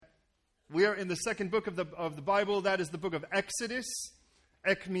We are in the second book of the Bible. That is the book of Exodus.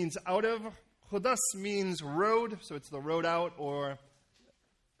 Ek means out of. Chodas means road, so it's the road out, or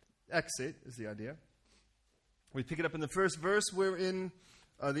exit is the idea. We pick it up in the first verse. We're in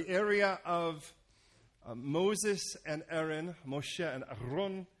the area of Moses and Aaron, Moshe and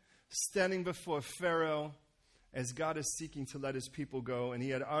Aaron, standing before Pharaoh as God is seeking to let his people go. And he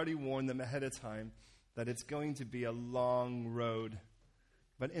had already warned them ahead of time that it's going to be a long road.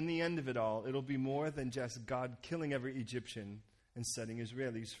 But in the end of it all, it'll be more than just God killing every Egyptian and setting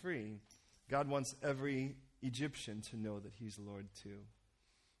Israelis free. God wants every Egyptian to know that he's Lord too.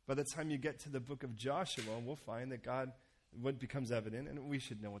 By the time you get to the book of Joshua, we'll find that God, what becomes evident, and we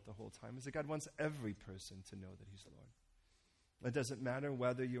should know it the whole time, is that God wants every person to know that he's Lord. It doesn't matter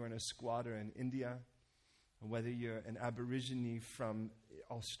whether you're in a squatter in India, or whether you're an Aborigine from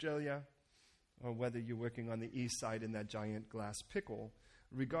Australia, or whether you're working on the east side in that giant glass pickle.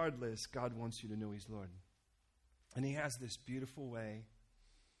 Regardless, God wants you to know he's Lord. And he has this beautiful way,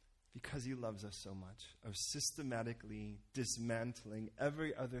 because he loves us so much, of systematically dismantling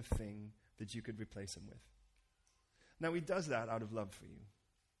every other thing that you could replace him with. Now, he does that out of love for you.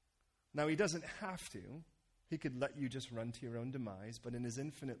 Now, he doesn't have to. He could let you just run to your own demise, but in his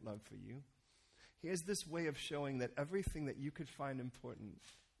infinite love for you, he has this way of showing that everything that you could find important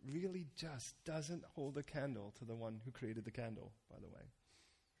really just doesn't hold a candle to the one who created the candle, by the way.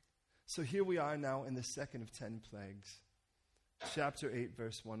 So here we are now in the second of 10 plagues. Chapter 8,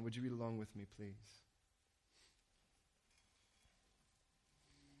 verse 1. Would you read along with me, please?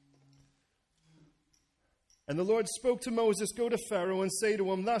 And the Lord spoke to Moses, "Go to Pharaoh and say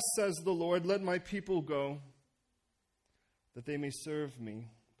to him, Thus says the Lord, let my people go, that they may serve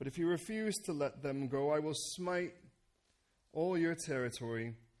me. But if you refuse to let them go, I will smite all your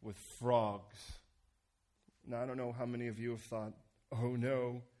territory with frogs." Now, I don't know how many of you have thought, oh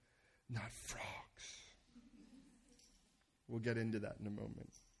no, not frogs. We'll get into that in a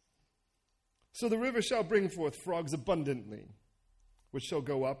moment. "So the river shall bring forth frogs abundantly, which shall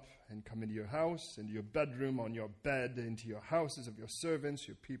go up and come into your house, into your bedroom, on your bed, into your houses of your servants,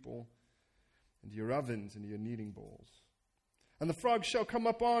 your people, into your ovens, into your kneading bowls. And the frogs shall come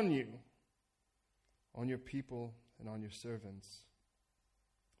up on you, on your people, and on your servants.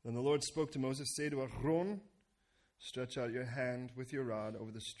 Then the Lord spoke to Moses, say to Aaron, stretch out your hand with your rod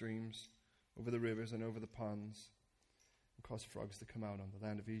over the streams, over the rivers, and over the ponds, and cause frogs to come out on the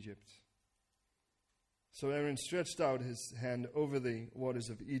land of Egypt. So Aaron stretched out his hand over the waters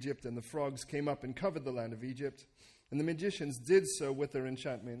of Egypt, and the frogs came up and covered the land of Egypt. And the magicians did so with their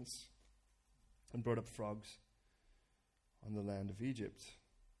enchantments, and brought up frogs on the land of Egypt.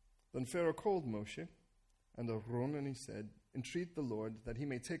 Then Pharaoh called Moshe and Aaron, and he said, entreat the Lord that he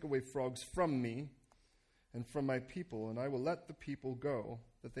may take away frogs from me and from my people, and I will let the people go,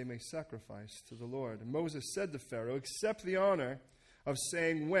 that they may sacrifice to the Lord. And Moses said to Pharaoh, accept the honor of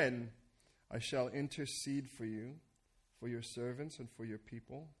saying when I shall intercede for you, for your servants and for your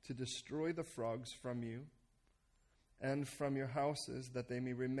people, to destroy the frogs from you and from your houses, that they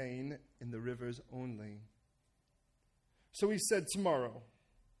may remain in the rivers only. So he said, tomorrow.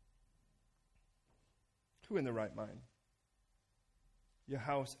 Who in the right mind? Your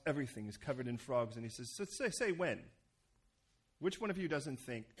house, everything is covered in frogs. And he says, so say when? Which one of you doesn't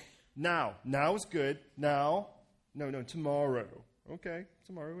think, now? Now's good. Now? No, tomorrow. Okay,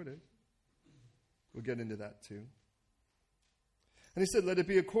 tomorrow it is. We'll get into that too. And he said, let it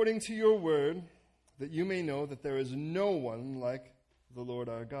be according to your word, that you may know that there is no one like the Lord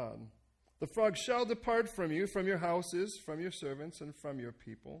our God. The frogs shall depart from you, from your houses, from your servants, and from your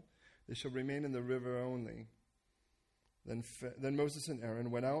people. They shall remain in the river only. Then Moses and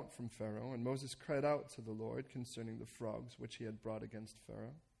Aaron went out from Pharaoh, and Moses cried out to the Lord concerning the frogs which he had brought against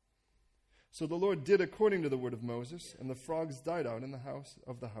Pharaoh. So the Lord did according to the word of Moses, and the frogs died out in the house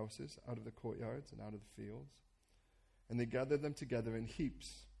of the houses, out of the courtyards, and out of the fields. And they gathered them together in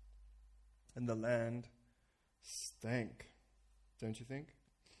heaps, and the land stank, don't you think?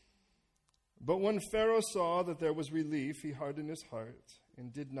 But when Pharaoh saw that there was relief, he hardened his heart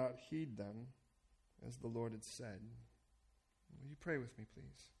and did not heed them, as the Lord had said. Will you pray with me,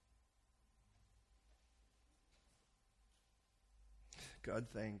 please? God,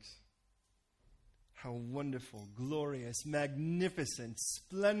 thanks. How wonderful, glorious, magnificent,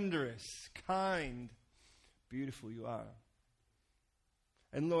 splendorous, kind, beautiful you are.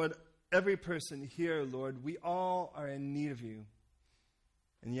 And Lord, every person here, Lord, we all are in need of you.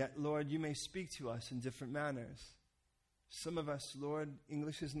 And yet, Lord, you may speak to us in different manners. Some of us, Lord,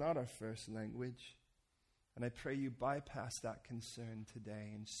 English is not our first language. And I pray you bypass that concern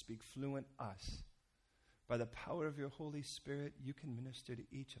today and speak fluent us. By the power of your Holy Spirit, you can minister to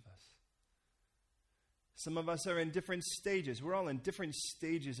each of us. Some of us are in different stages. We're all in different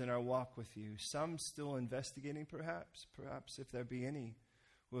stages in our walk with you. Some still investigating, perhaps. Perhaps if there be any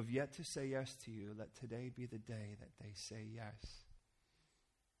who have yet to say yes to you, let today be the day that they say yes.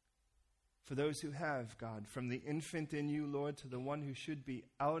 For those who have, God, from the infant in you, Lord, to the one who should be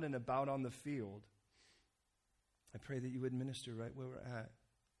out and about on the field, I pray that you would minister right where we're at.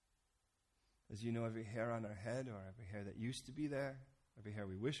 As you know every hair on our head, or every hair that used to be there, every hair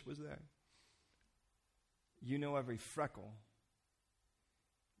we wish was there. You know every freckle.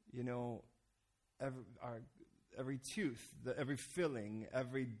 You know every tooth, every filling,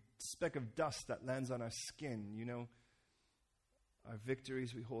 every speck of dust that lands on our skin. You know our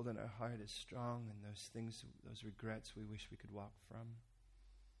victories we hold in our heart is strong, and those things, those regrets we wish we could walk from.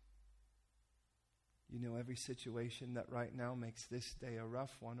 You know every situation that right now makes this day a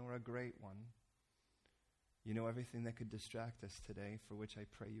rough one or a great one. You know everything that could distract us today, for which I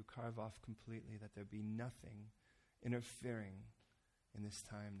pray you carve off completely, that there be nothing interfering in this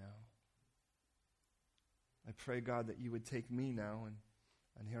time now. I pray, God, that you would take me now,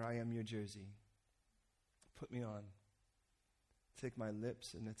 and here I am, your jersey. Put me on. Take my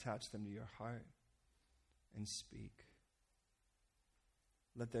lips and attach them to your heart and speak.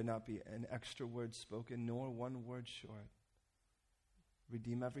 Let there not be an extra word spoken, nor one word short.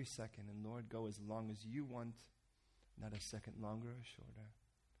 Redeem every second, and Lord, go as long as you want, not a second longer or shorter.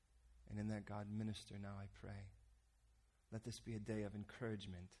 And in that, God, minister now, I pray. Let this be a day of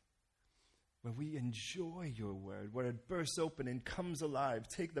encouragement, where we enjoy your word, where it bursts open and comes alive.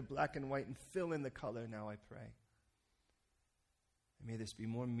 Take the black and white and fill in the color now, I pray. And may this be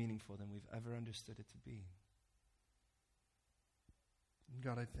more meaningful than we've ever understood it to be. And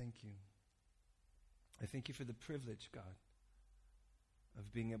God, I thank you. I thank you for the privilege, God,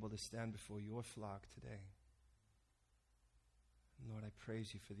 of being able to stand before your flock today. And Lord, I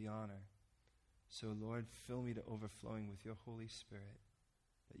praise you for the honor. So, Lord, fill me to overflowing with your Holy Spirit,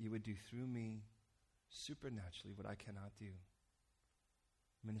 that you would do through me supernaturally what I cannot do.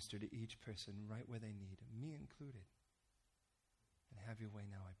 Minister to each person right where they need, me included. And have your way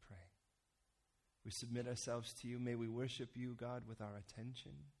now, I pray. We submit ourselves to you. May we worship you, God, with our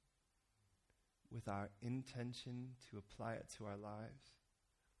attention, with our intention to apply it to our lives,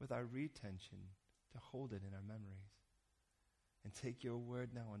 with our retention to hold it in our memories. And take your word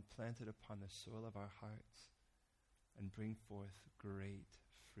now and plant it upon the soil of our hearts and bring forth great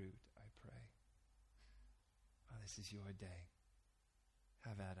fruit, I pray. Oh, this is your day.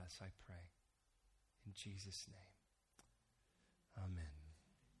 Have at us, I pray. In Jesus' name. Amen.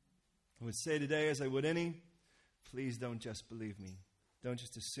 I would say today, as I would any, please don't just believe me. Don't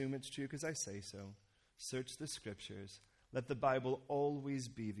just assume it's true because I say so. Search the scriptures. Let the Bible always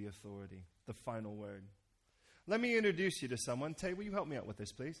be the authority, the final word. Let me introduce you to someone. Tay, will you help me out with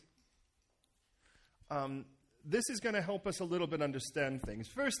this, please? This is going to help us a little bit understand things.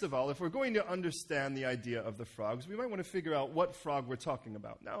 First of all, if we're going to understand the idea of the frogs, we might want to figure out what frog we're talking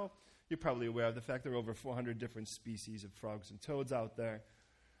about. Now, you're probably aware of the fact there are over 400 different species of frogs and toads out there.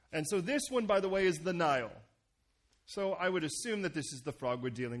 And so this one, by the way, is the Nile. So I would assume that this is the frog we're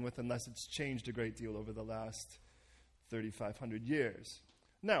dealing with, unless it's changed a great deal over the last 3,500 years.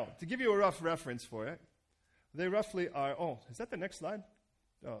 Now, to give you a rough reference for it, they roughly are, is that the next slide?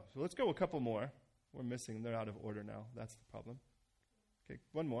 Oh, so let's go a couple more. We're missing, they're out of order now. That's the problem. Okay,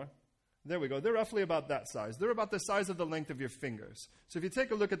 one more. There we go. They're roughly about that size. They're about the size of the length of your fingers. So if you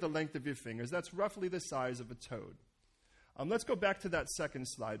take a look at the length of your fingers, that's roughly the size of a toad. Let's go back to that second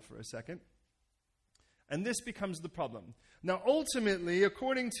slide for a second. And this becomes the problem. Now, ultimately,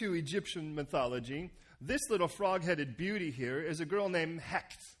 according to Egyptian mythology, this little frog-headed beauty here is a girl named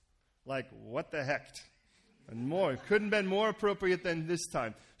Hecht. Like, what the heck? And more. Couldn't have been more appropriate than this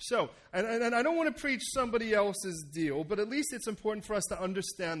time. So, and I don't want to preach somebody else's deal, but at least it's important for us to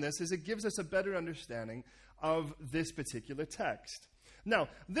understand this, as it gives us a better understanding of this particular text. Now,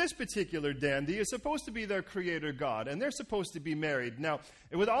 this particular dandy is supposed to be their creator God, and they're supposed to be married. Now,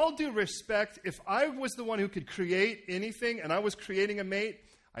 with all due respect, if I was the one who could create anything, and I was creating a mate,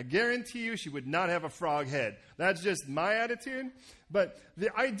 I guarantee you she would not have a frog head. That's just my attitude. But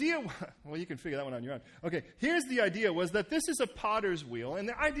the idea, well, you can figure that one on your own. Okay, here's the idea, was that this is a potter's wheel, and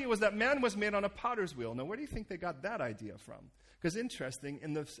the idea was that man was made on a potter's wheel. Now, where do you think they got that idea from? Because interesting,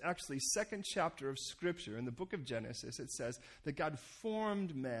 in the actually second chapter of Scripture, in the book of Genesis, it says that God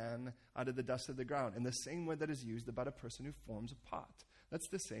formed man out of the dust of the ground, in the same way that is used about a person who forms a pot. That's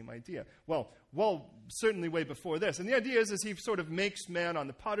the same idea. Well, certainly way before this. And the idea is he sort of makes man on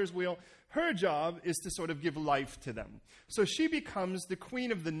the potter's wheel. Her job is to sort of give life to them. So she becomes the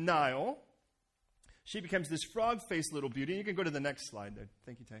queen of the Nile. She becomes this frog-faced little beauty. And you can go to the next slide there.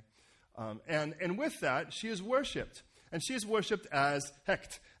 Thank you, Tay. And with that, she is worshipped. And she is worshipped as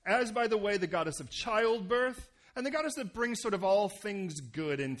Hecht, as, by the way, the goddess of childbirth, and the goddess that brings sort of all things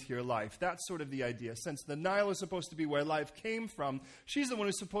good into your life. That's sort of the idea. Since the Nile is supposed to be where life came from, she's the one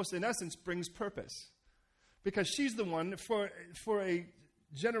who's supposed to, in essence, brings purpose. Because she's the one, for a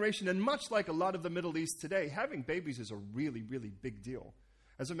generation, and much like a lot of the Middle East today, having babies is a really, really big deal.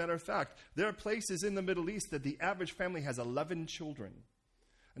 As a matter of fact, there are places in the Middle East that the average family has 11 children.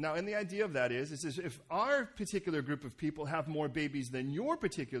 Now, and the idea of that is if our particular group of people have more babies than your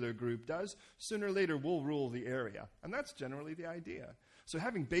particular group does, sooner or later we'll rule the area. And that's generally the idea. So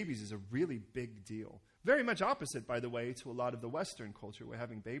having babies is a really big deal. Very much opposite, by the way, to a lot of the Western culture, where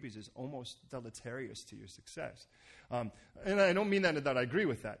having babies is almost deleterious to your success. And I don't mean that I agree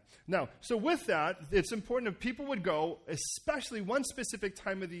with that. Now, so with that, it's important that people would go, especially one specific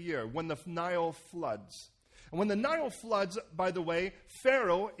time of the year, when the Nile floods. And when the Nile floods, by the way,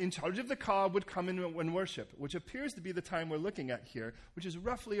 Pharaoh, in charge of the Ka, would come in and worship, which appears to be the time we're looking at here, which is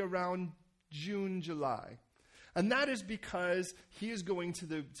roughly around June, July. And that is because he is going to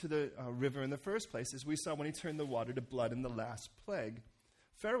the river in the first place, as we saw when he turned the water to blood in the last plague.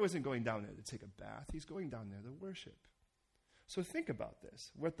 Pharaoh isn't going down there to take a bath. He's going down there to worship. So think about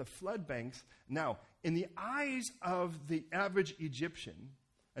this. We're at the flood banks. Now, in the eyes of the average Egyptian,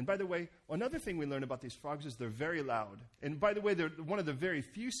 and by the way, another thing we learn about these frogs is they're very loud. And by the way, they're one of the very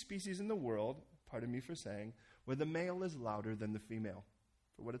few species in the world, pardon me for saying, where the male is louder than the female,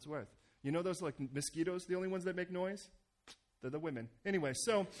 for what it's worth. You know those like mosquitoes, the only ones that make noise? They're the women. Anyway,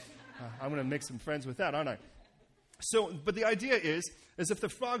 so I'm going to make some friends with that, aren't I? So, but the idea is if the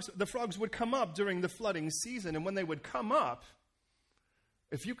frogs would come up during the flooding season, and when they would come up,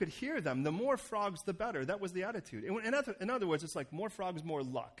 if you could hear them, the more frogs, the better. That was the attitude. In other words, it's like more frogs, more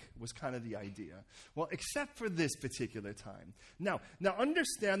luck was kind of the idea. Well, except for this particular time. Now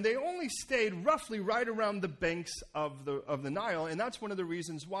understand, they only stayed roughly right around the banks of the Nile, and that's one of the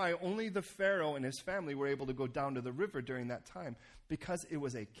reasons why only the Pharaoh and his family were able to go down to the river during that time, because it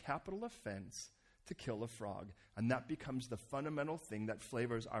was a capital offense to kill a frog. And that becomes the fundamental thing that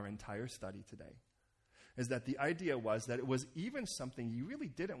flavors our entire study today. Is that the idea was that it was even something you really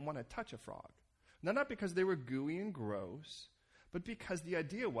didn't want to touch a frog. Now, not because they were gooey and gross, but because the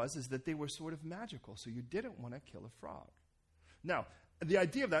idea was that they were sort of magical, so you didn't want to kill a frog. Now, the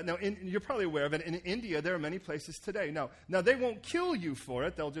idea of that, you're probably aware of it, in India there are many places today. Now they won't kill you for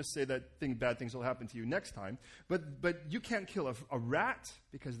it, they'll just say that bad things will happen to you next time, but you can't kill a rat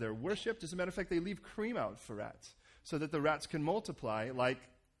because they're worshipped. As a matter of fact, they leave cream out for rats so that the rats can multiply like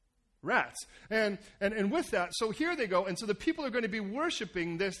rats. And with that, so here they go, and so the people are going to be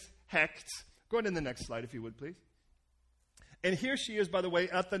worshiping this Hecht. Go ahead to the next slide, if you would, please. And here she is, by the way,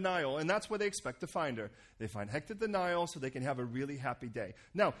 at the Nile, and that's where they expect to find her. They find Hecht at the Nile so they can have a really happy day.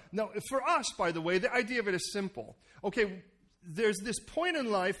 Now, for us, by the way, the idea of it is simple. Okay, there's this point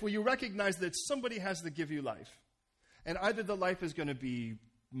in life where you recognize that somebody has to give you life. And either the life is going to be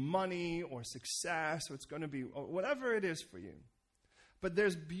money or success, or it's going to be whatever it is for you. But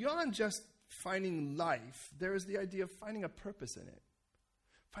there's beyond just finding life, there is the idea of finding a purpose in it.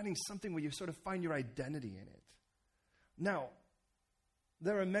 Finding something where you sort of find your identity in it. Now,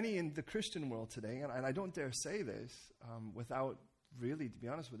 there are many in the Christian world today, and I don't dare say this without really, to be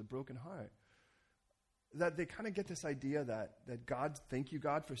honest, with a broken heart, that they kind of get this idea that God, thank you,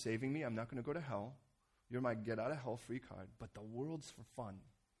 God, for saving me. I'm not going to go to hell. You're my get-out-of-hell-free card. But the world's for fun.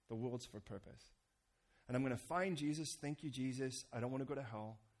 The world's for purpose. And I'm going to find Jesus. Thank you, Jesus. I don't want to go to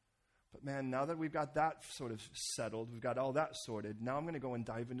hell. But man, now that we've got that sort of settled, we've got all that sorted, now I'm going to go and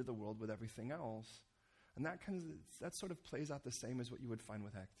dive into the world with everything else. And that sort of plays out the same as what you would find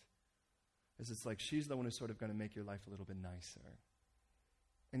with Hecht. It's like she's the one who's sort of going to make your life a little bit nicer.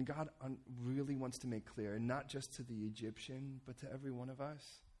 And God really wants to make clear, not just to the Egyptian, but to every one of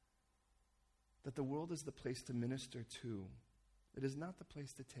us, that the world is the place to minister to. It is not the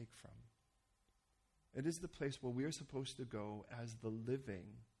place to take from. It is the place where we are supposed to go as the living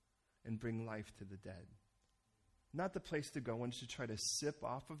and bring life to the dead. Not the place to go and to try to sip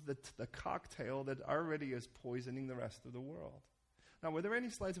off of the cocktail that already is poisoning the rest of the world. Now, were there any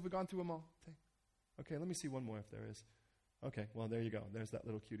slides? Have we gone through them all? Okay, let me see one more if there is. Okay, well, there you go. There's that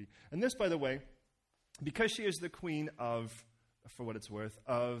little cutie. And this, by the way, because she is the queen of, for what it's worth,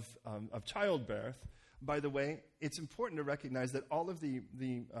 of childbirth, by the way, it's important to recognize that all of the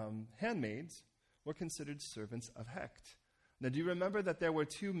handmaids were considered servants of Hecht. Now, do you remember that there were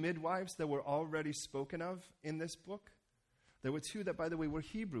 2 midwives that were already spoken of in this book? There were 2 that, by the way, were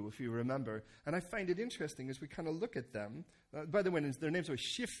Hebrew, if you remember. And I find it interesting as we kind of look at them. By the way, their names were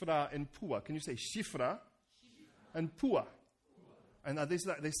Shifra and Pua. Can you say Shifra and Pua? And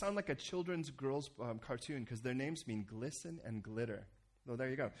they sound like a children's girls cartoon because their names mean glisten and glitter. Oh, there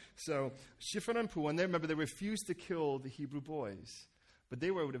you go. So, Shifra and Pua, and they refused to kill the Hebrew boys. But they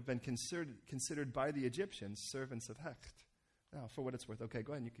would have been considered by the Egyptians servants of Hecht. Now, for what it's worth. Okay,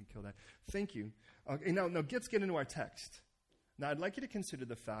 go ahead and you can kill that. Thank you. Okay, now let's get into our text. Now, I'd like you to consider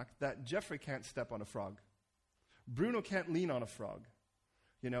the fact that Jeffrey can't step on a frog. Bruno can't lean on a frog.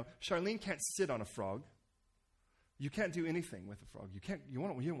 Charlene can't sit on a frog. You can't do anything with a frog. You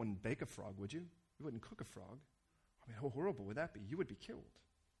wouldn't bake a frog, would you? You wouldn't cook a frog. I mean, how horrible would that be? You would be killed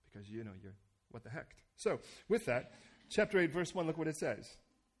because, you're what the heck. So, with that, chapter 8, verse 1, look what it says.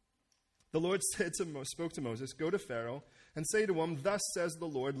 The Lord spoke to Moses, "Go to Pharaoh and say to him, 'Thus says the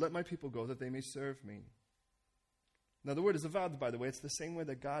Lord, let my people go that they may serve me.'" Now, the word is avad, by the way. It's the same way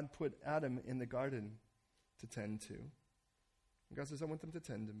that God put Adam in the garden to tend to. And God says, "I want them to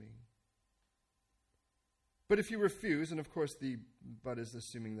tend to me." But if you refuse, and of course the but is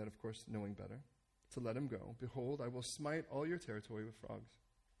assuming that, of course, knowing better, to let him go, behold, I will smite all your territory with frogs.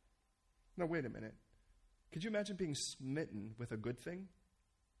 Now, wait a minute. Could you imagine being smitten with a good thing?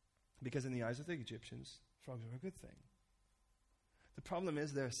 Because in the eyes of the Egyptians, frogs are a good thing. The problem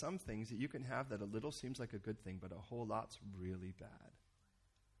is there are some things that you can have that a little seems like a good thing, but a whole lot's really bad.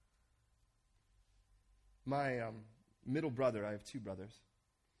 My middle brother, I have two brothers.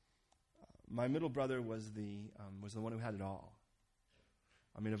 My middle brother was the one who had it all.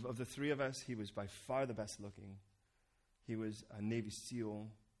 I mean, of the three of us, he was by far the best looking. He was a Navy SEAL.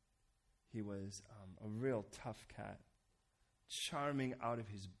 He was a real tough cat, charming out of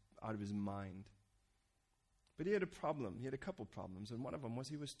his mind. But he had a problem. He had a couple problems, and one of them was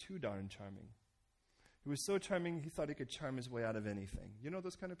he was too darn charming. He was so charming, he thought he could charm his way out of anything. You know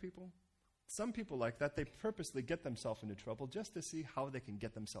those kind of people? Some people like that, they purposely get themselves into trouble just to see how they can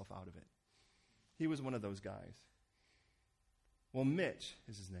get themselves out of it. He was one of those guys. Well, Mitch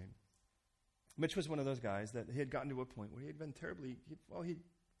is his name. Mitch was one of those guys that he had gotten to a point where he had been he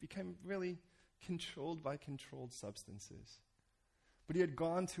became really controlled by controlled substances. But he had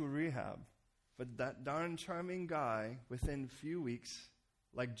gone to rehab. But that darn charming guy, within a few weeks,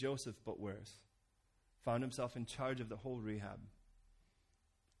 like Joseph but worse, found himself in charge of the whole rehab.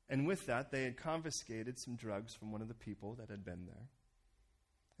 And with that, they had confiscated some drugs from one of the people that had been there.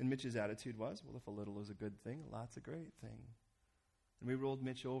 And Mitch's attitude was, well, if a little is a good thing, a lot's a great thing. And we rolled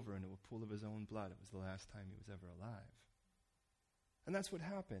Mitch over into a pool of his own blood. It was the last time he was ever alive. And that's what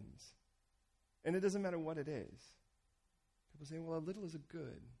happens. And it doesn't matter what it is. People say, well, a little is a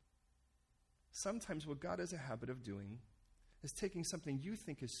good. Sometimes what God has a habit of doing is taking something you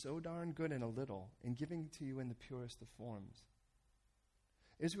think is so darn good in a little and giving it to you in the purest of forms.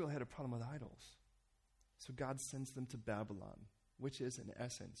 Israel had a problem with idols. So God sends them to Babylon, which is, in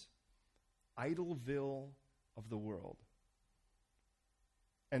essence, Idolville of the world.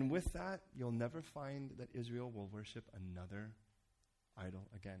 And with that, you'll never find that Israel will worship another idol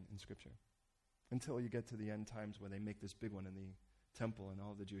again in Scripture. Until you get to the end times where they make this big one in the temple and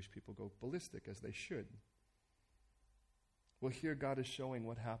all the Jewish people go ballistic, as they should. Well, here God is showing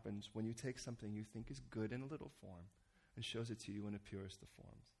what happens when you take something you think is good in a little form and shows it to you in the purest of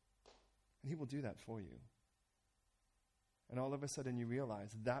forms. And he will do that for you. And all of a sudden you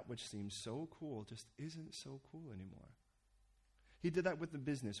realize that which seems so cool just isn't so cool anymore. He did that with the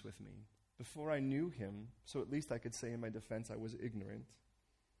business with me. Before I knew him, so at least I could say in my defense I was ignorant.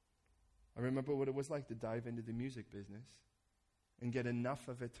 I remember what it was like to dive into the music business and get enough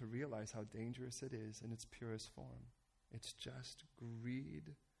of it to realize how dangerous it is in its purest form. It's just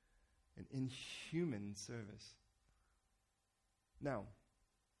greed and inhuman service. Now,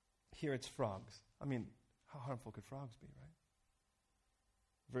 here it's frogs. I mean, how harmful could frogs be, right?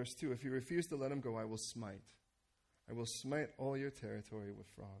 Verse 2, if you refuse to let him go, I will smite. I will smite all your territory with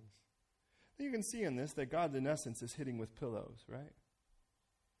frogs. Now you can see in this that God, in essence, is hitting with pillows, right?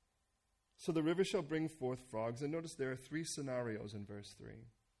 So the river shall bring forth frogs. And notice there are 3 scenarios in verse 3.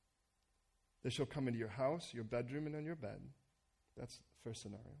 They shall come into your house, your bedroom, and on your bed. That's the first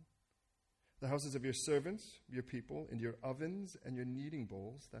scenario. The houses of your servants, your people, and your ovens and your kneading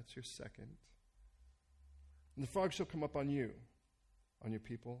bowls. That's your second. And the frogs shall come up on you, on your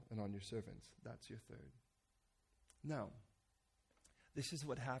people, and on your servants. That's your third. Now, this is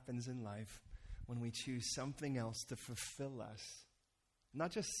what happens in life when we choose something else to fulfill us.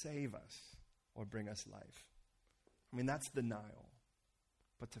 Not just save us or bring us life. I mean, that's denial.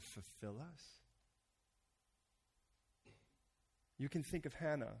 But to fulfill us? You can think of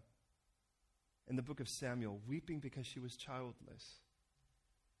Hannah in the book of Samuel, weeping because she was childless.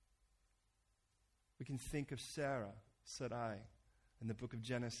 We can think of Sarai, in the book of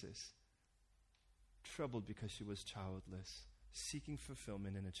Genesis, troubled because she was childless, seeking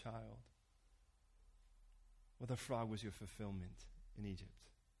fulfillment in a child. Well, the frog was your fulfillment in Egypt.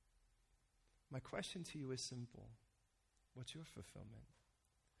 My question to you is simple. What's your fulfillment?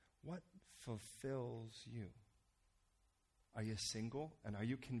 What fulfills you? Are you single? And are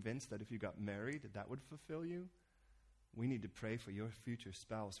you convinced that if you got married, that would fulfill you? We need to pray for your future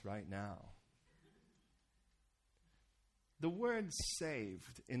spouse right now. The word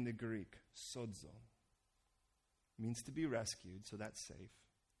saved in the Greek, sozo, means to be rescued, so that's safe.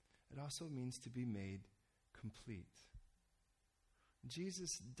 It also means to be made complete.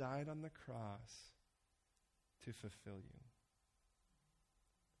 Jesus died on the cross to fulfill you.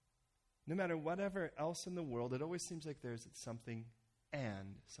 No matter whatever else in the world, it always seems like there's something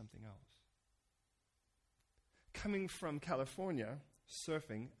and something else. Coming from California,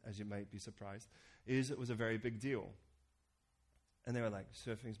 surfing, as you might be surprised, it was a very big deal. And they were like,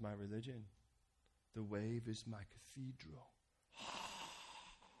 surfing's my religion. The wave is my cathedral.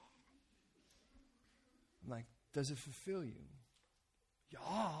 I'm like, does it fulfill you?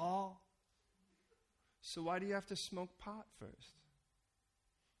 Yeah. So why do you have to smoke pot first?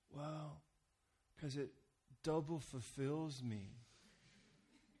 Well, because it double fulfills me.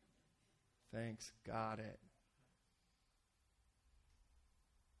 Thanks, got it.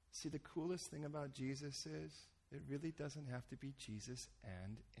 See, the coolest thing about Jesus is it really doesn't have to be Jesus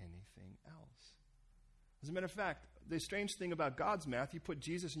and anything else. As a matter of fact, the strange thing about God's math, you put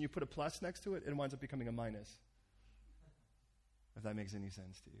Jesus and you put a plus next to it, it winds up becoming a minus. If that makes any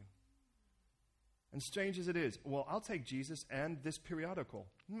sense to you. And strange as it is, well, I'll take Jesus and this periodical.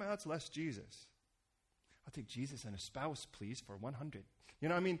 That's less Jesus. I'll take Jesus and a spouse, please, for 100. You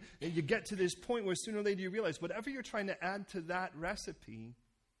know what I mean? You get to this point where sooner or later you realize whatever you're trying to add to that recipe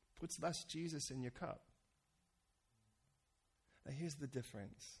puts less Jesus in your cup. Now here's the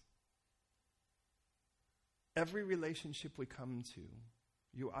difference. Every relationship we come to,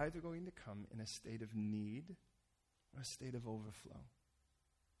 you're either going to come in a state of need or a state of overflow.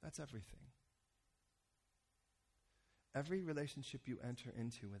 That's everything. Every relationship you enter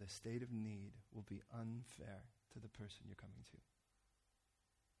into with a state of need will be unfair to the person you're coming to.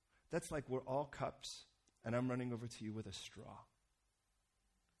 That's like we're all cups, and I'm running over to you with a straw.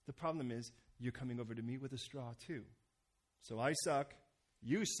 The problem is, you're coming over to me with a straw too. So I suck,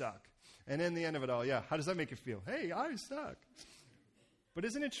 you suck. And in the end of it all, yeah, how does that make you feel? Hey, I suck. But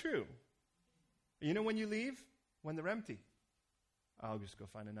isn't it true? You know when you leave? When they're empty. I'll just go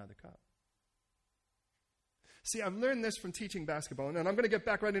find another cup. See, I've learned this from teaching basketball, and I'm going to get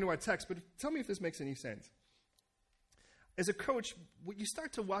back right into our text, but tell me if this makes any sense. As a coach, you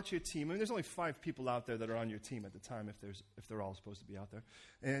start to watch your team. I mean, there's only 5 people out there that are on your team at the time, if they're all supposed to be out there.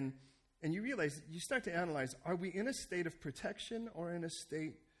 And you realize, you start to analyze, are we in a state of protection or in a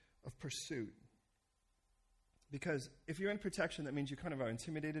state of pursuit? Because if you're in protection, that means you kind of are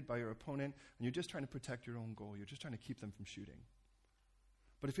intimidated by your opponent, and you're just trying to protect your own goal. You're just trying to keep them from shooting.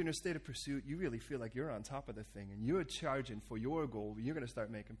 But if you're in a state of pursuit, you really feel like you're on top of the thing, and you're charging for your goal. You're going to start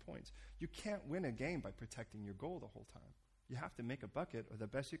making points. You can't win a game by protecting your goal the whole time. You have to make a bucket, or the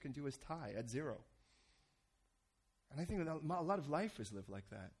best you can do is tie at 0. And I think that a lot of life is lived like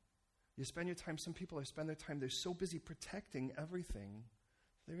that. You spend your time, some people spend their time, they're so busy protecting everything,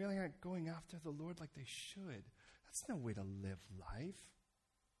 they really aren't going after the Lord like they should. That's no way to live life.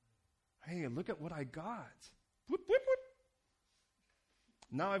 Hey, look at what I got. Whoop, whoop, whoop.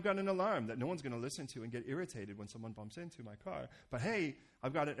 Now I've got an alarm that no one's going to listen to and get irritated when someone bumps into my car. But hey,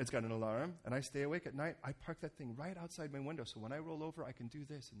 I've got it. It's got an alarm, and I stay awake at night. I park that thing right outside my window, so when I roll over, I can do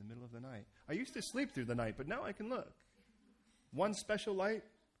this in the middle of the night. I used to sleep through the night, but now I can look. One special light,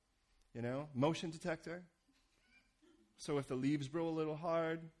 motion detector. So if the leaves blow a little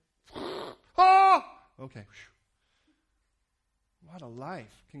hard, okay. What a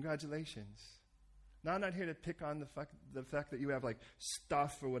life. Congratulations. Now, I'm not here to pick on the fact that you have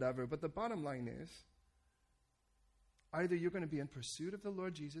stuff or whatever, but the bottom line is, either you're going to be in pursuit of the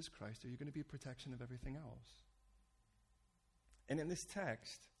Lord Jesus Christ or you're going to be in protection of everything else. And in this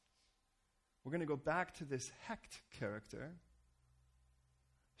text, we're going to go back to this Hecht character.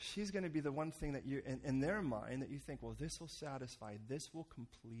 She's going to be the one thing that you, in their mind, that you think, well, this will satisfy, this will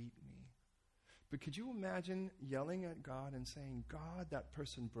complete me. But could you imagine yelling at God and saying, God, that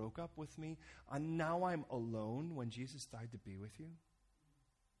person broke up with me, and now I'm alone when Jesus died to be with you?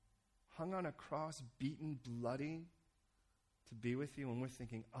 Hung on a cross, beaten, bloody, to be with you, and we're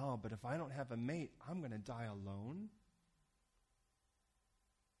thinking, oh, but if I don't have a mate, I'm going to die alone?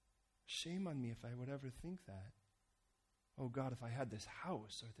 Shame on me if I would ever think that. Oh, God, if I had this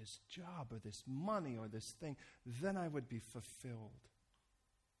house or this job or this money or this thing, then I would be fulfilled.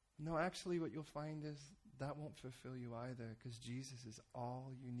 No, actually what you'll find is that won't fulfill you either, because Jesus is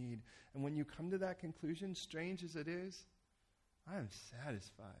all you need. And when you come to that conclusion, strange as it is, I am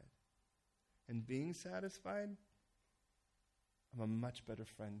satisfied. And being satisfied, I'm a much better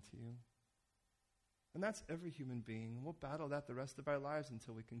friend to you. And that's every human being. We'll battle that the rest of our lives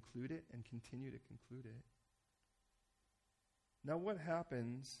until we conclude it and continue to conclude it. Now, what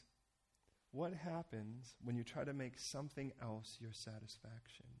happens when you try to make something else your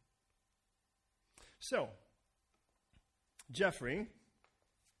satisfaction? So, Jeffrey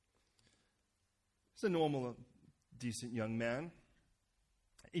is a normal, decent young man,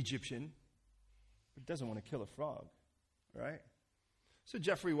 Egyptian, but doesn't want to kill a frog, right? So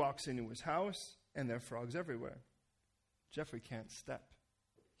Jeffrey walks into his house, and there are frogs everywhere. Jeffrey can't step.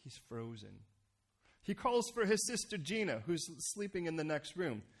 He's frozen. He calls for his sister Gina, who's sleeping in the next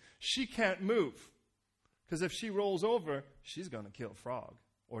room. She can't move, because if she rolls over, she's going to kill a frog,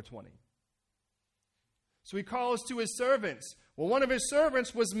 or 20. So he calls to his servants. Well, one of his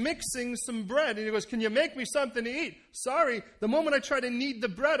servants was mixing some bread, and he goes, "Can you make me something to eat?" "Sorry, the moment I try to knead the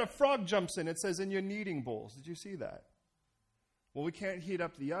bread, a frog jumps in." It says in your kneading bowls. Did you see that? Well, we can't heat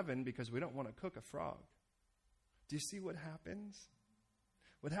up the oven because we don't want to cook a frog. Do you see what happens?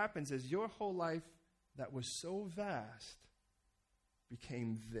 What happens is your whole life that was so vast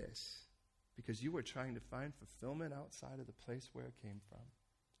became this because you were trying to find fulfillment outside of the place where it came from.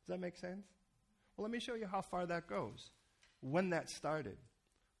 Does that make sense? Well, let me show you how far that goes. When that started.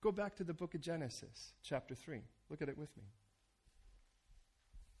 Go back to the book of Genesis, chapter 3. Look at it with me.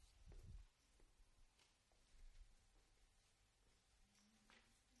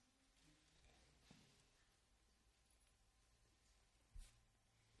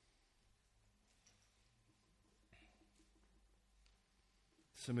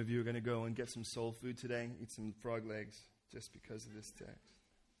 Some of you are going to go and get some soul food today, eat some frog legs, just because of this text.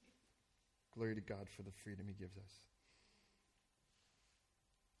 Glory to God for the freedom he gives us.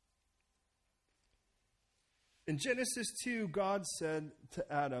 In Genesis 2, God said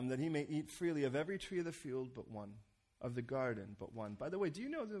to Adam that he may eat freely of every tree of the field but one, of the garden but one. By the way, do you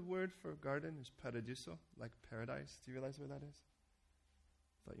know the word for garden is paradiso, like paradise? Do you realize what that is?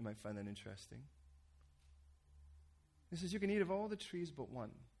 Thought you might find that interesting. He says you can eat of all the trees but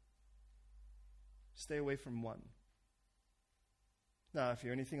one. Stay away from one. Now, if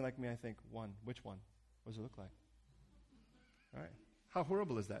you're anything like me, I think, one. Which one? What does it look like? All right. How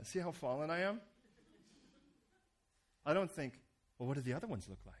horrible is that? See how fallen I am? I don't think, well, what do the other ones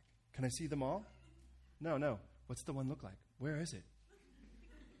look like? Can I see them all? No. What's the one look like? Where is it?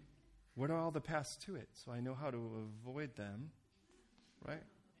 What are all the paths to it so I know how to avoid them? Right?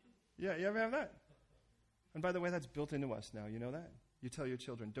 Yeah, you ever have that? And by the way, that's built into us now. You know that? You tell your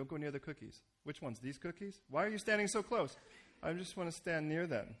children, don't go near the cookies. Which ones? These cookies? Why are you standing so close? I just want to stand near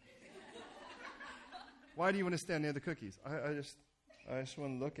them. Why do you want to stand near the cookies? I just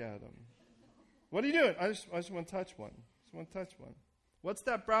want to look at them. What are you doing? I just want to touch one. Just want to touch one. What's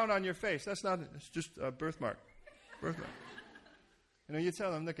that brown on your face? That's not, it's just a birthmark. Birthmark. You know, you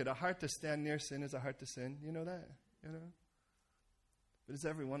tell them, look, a heart to stand near sin is a heart to sin. You know that? You know? But it's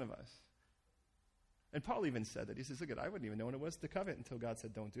every one of us. And Paul even said that. He says, look, I wouldn't even know what it was to covet until God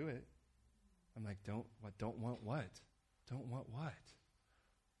said, don't do it. I'm like, don't want what? Don't want what?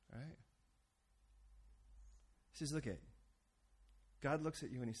 Right? He says, look, God looks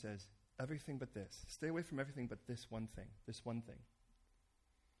at you and he says, everything but this. Stay away from everything but this one thing. This one thing.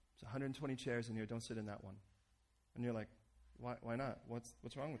 There's 120 chairs in here. Don't sit in that one. And you're like, why not?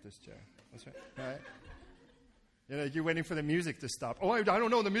 What's wrong with this chair? What's wrong? Right? You know, you're waiting for the music to stop. Oh, I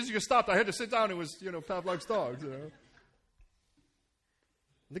don't know. The music has stopped. I had to sit down. It was, Pavlov's dogs. Look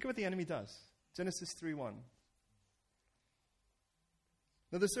at what the enemy does. Genesis 3:1.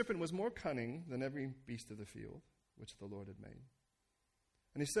 Now the serpent was more cunning than every beast of the field, which the Lord had made.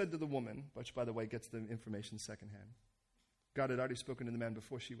 And he said to the woman, which, by the way, gets the information secondhand. God had already spoken to the man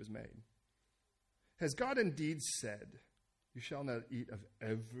before she was made. Has God indeed said, you shall not eat of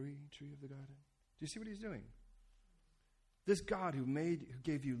every tree of the garden? Do you see what he's doing? This God who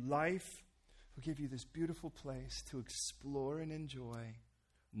gave you life, who gave you this beautiful place to explore and enjoy,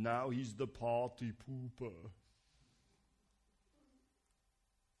 now he's the party pooper.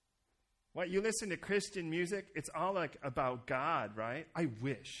 What, you listen to Christian music, it's all like about God, right? I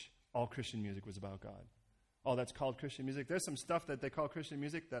wish all Christian music was about God. Oh, that's called Christian music. There's some stuff that they call Christian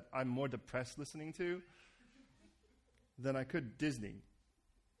music that I'm more depressed listening to than I could Disney.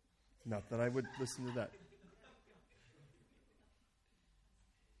 Not that I would listen to that.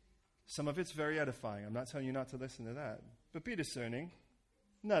 Some of it's very edifying. I'm not telling you not to listen to that. But be discerning.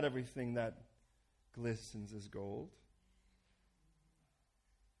 Not everything that glistens is gold.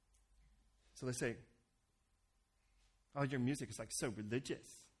 So they say, Oh, your music is like so religious.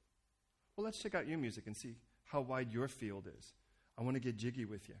 Well, let's check out your music and see how wide your field is. I want to get jiggy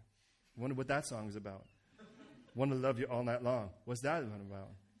with you. I wonder what that song's about. Want to love you all night long. What's that one about?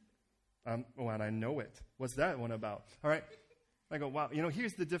 And I know it. What's that one about? All right. I go, wow.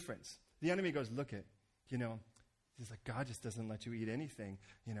 Here's the difference. The enemy goes, look at, he's like, God just doesn't let you eat anything,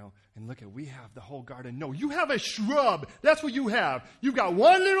 and look at, we have the whole garden. No, you have a shrub. That's what you have. You've got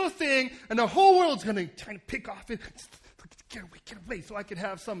one little thing, and the whole world's going to try to pick off it. Get away, so I can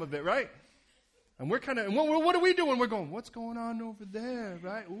have some of it, right? And we're kind of, what are we doing? We're going, what's going on over there,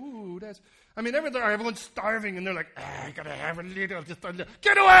 right? Ooh, everyone's starving, and they're like, I got to have a little, just a little.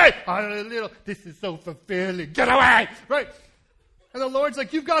 Get away! A little. This is so fulfilling. Get away! Right? And the Lord's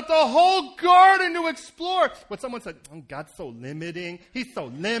like, you've got the whole garden to explore. But someone said, oh, God's so limiting. He's so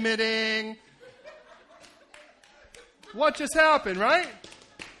limiting. What just happened, right?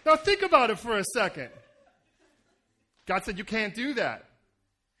 Now think about it for a second. God said you can't do that.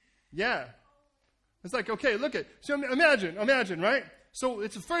 Yeah. It's like, okay, look at, so imagine, right? So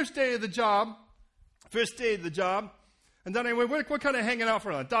it's the first day of the job. And then we're kind of hanging out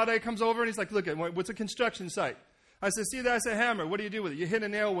for a while. Dade comes over and he's like, look at, what's a construction site? I said, see, that's a hammer. What do you do with it? You hit a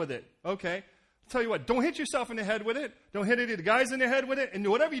nail with it. Okay. I'll tell you what, don't hit yourself in the head with it. Don't hit any of the guys in the head with it. And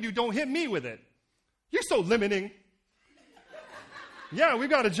whatever you do, don't hit me with it. You're so limiting. Yeah, we've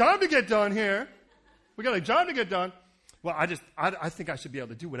got a job to get done here. Well, I think I should be able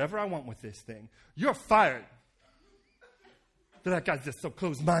to do whatever I want with this thing. You're fired. That guy's just so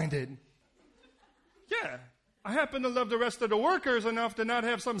close-minded. Yeah. I happen to love the rest of the workers enough to not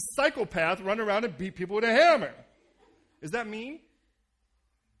have some psychopath run around and beat people with a hammer. Is that mean?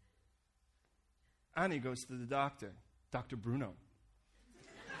 Annie goes to the doctor, Dr. Bruno.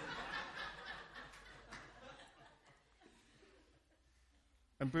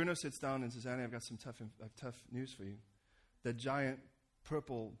 And Bruno sits down and says, Annie, I've got some tough news for you. That giant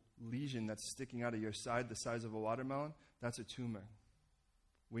purple lesion that's sticking out of your side, the size of a watermelon, that's a tumor.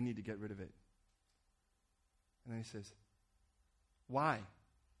 We need to get rid of it. And then he says, why?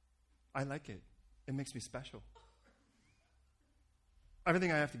 I like it. It makes me special.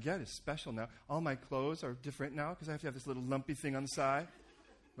 Everything I have to get is special now. All my clothes are different now because I have to have this little lumpy thing on the side.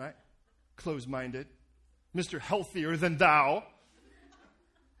 Right? Close-minded. Mr. Healthier than thou.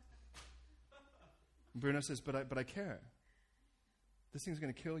 And Bruno says, but I care. This thing's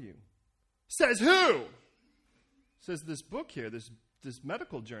going to kill you. Says who? Says this book here, this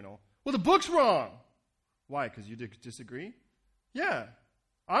medical journal. Well, the book's wrong. Why? Because you disagree? Yeah.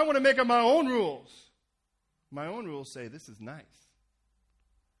 I want to make up my own rules. My own rules say this is nice.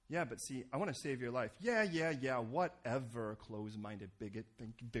 Yeah, but see, I want to save your life. Yeah, whatever, close-minded bigot.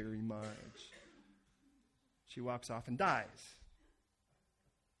 Thank you very much. She walks off and dies.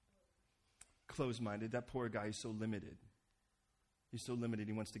 Close-minded, that poor guy is so limited. He's so limited,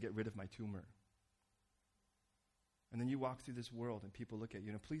 he wants to get rid of my tumor. And then you walk through this world and people look at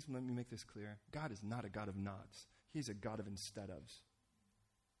you. And please let me make this clear. God is not a God of nots. He's a God of instead-ofs.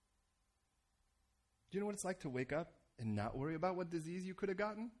 Do you know what it's like to wake up and not worry about what disease you could have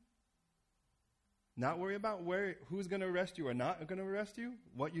gotten? Not worry about who's going to arrest you or not going to arrest you?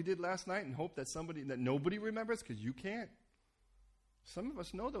 What you did last night and hope that nobody remembers because you can't? Some of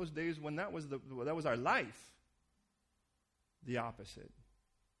us know those days when that was our life. The opposite.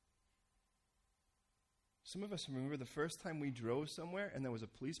 Some of us remember the first time we drove somewhere and there was a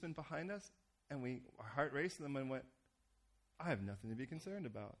policeman behind us and our heart raced and then went, I have nothing to be concerned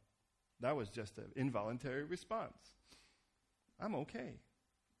about. That was just an involuntary response. I'm okay.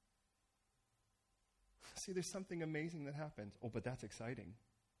 See, there's something amazing that happens. Oh, but that's exciting.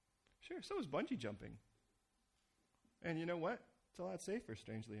 Sure, so is bungee jumping. And you know what? It's a lot safer,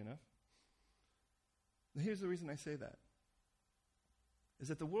 strangely enough. Here's the reason I say that. Is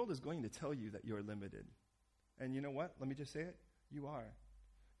that the world is going to tell you that you're limited. And you know what? Let me just say it. You are.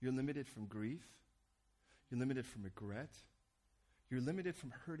 You're limited from grief. You're limited from regret. You're limited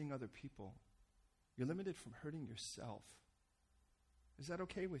from hurting other people. You're limited from hurting yourself. Is that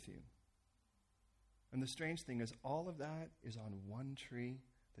okay with you? And the strange thing is all of that is on one tree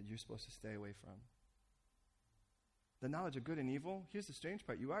that you're supposed to stay away from. The knowledge of good and evil, here's the strange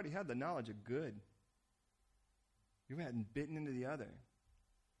part. You already had the knowledge of good. You hadn't bitten into the other.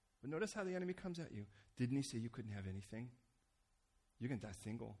 But notice how the enemy comes at you. Didn't he say you couldn't have anything? You're going to die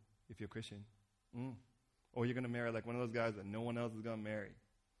single if you're a Christian. Or you're going to marry like one of those guys that no one else is going to marry.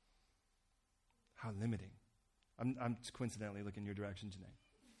 How limiting. I'm coincidentally looking your direction today.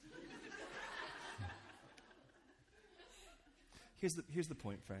 Here's the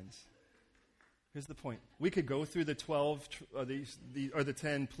point, friends. Here's the point. We could go through the 12 or the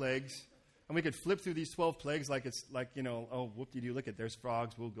 10 plagues And we could flip through these 12 plagues like it's like, oh, whoop-de-doo, look at, there's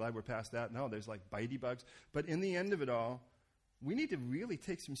frogs. We're glad we're past that. No, there's like bitey bugs. But in the end of it all, we need to really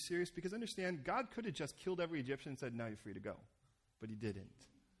take some serious, because understand, God could have just killed every Egyptian and said, now you're free to go. But he didn't.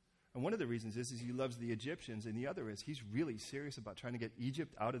 And one of the reasons is he loves the Egyptians, and the other is he's really serious about trying to get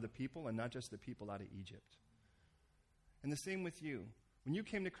Egypt out of the people and not just the people out of Egypt. And the same with you. When you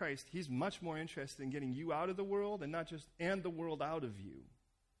came to Christ, he's much more interested in getting you out of the world and the world out of you.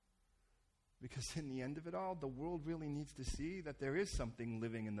 Because in the end of it all, the world really needs to see that there is something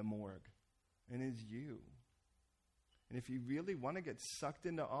living in the morgue, and it's you. And if you really want to get sucked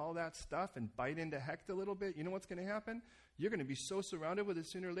into all that stuff and bite into heck a little bit, you know what's going to happen? You're going to be so surrounded with it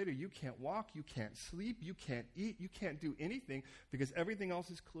sooner or later, you can't walk, you can't sleep, you can't eat, you can't do anything, because everything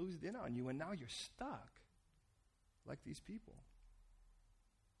else is closed in on you, and now you're stuck like these people.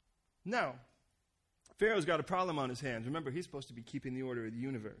 Now, Pharaoh's got a problem on his hands. Remember, he's supposed to be keeping the order of the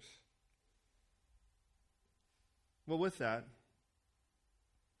universe. Well, with that,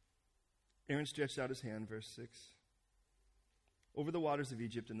 Aaron stretched out his hand, verse 6, over the waters of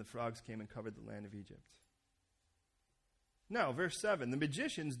Egypt, and the frogs came and covered the land of Egypt. Now, verse 7, the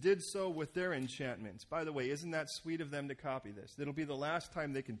magicians did so with their enchantments. By the way, isn't that sweet of them to copy this? It'll be the last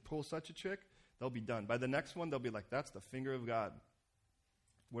time they can pull such a trick. They'll be done. By the next one, they'll be like, that's the finger of God.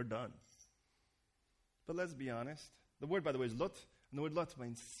 We're done. But let's be honest. The word, by the way, is lot, and the word lot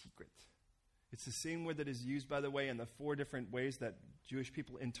means secret. It's the same word that is used, by the way, in the 4 different ways that Jewish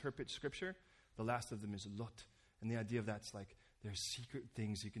people interpret Scripture. The last of them is lot. And the idea of that's like, there's secret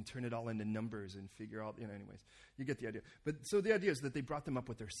things. You can turn it all into numbers and figure out, anyways. You get the idea. But so the idea is that they brought them up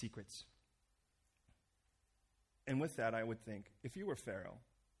with their secrets. And with that, I would think, if you were Pharaoh,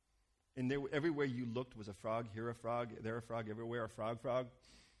 and everywhere you looked was a frog, here a frog, there a frog, everywhere a frog,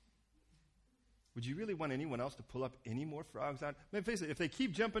 would you really want anyone else to pull up any more frogs out? I mean, face it, if they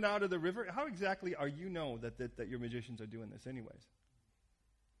keep jumping out of the river, how exactly are you know that your magicians are doing this anyways?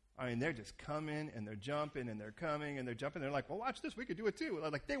 I mean, they're just coming, and they're jumping, and they're coming, and they're jumping. They're like, well, watch this. We could do it too.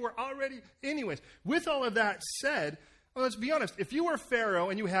 Like, they were already, anyways. With all of that said, well, let's be honest. If you were Pharaoh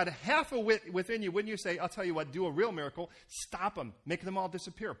and you had half a wit within you, wouldn't you say, I'll tell you what, do a real miracle, stop them, make them all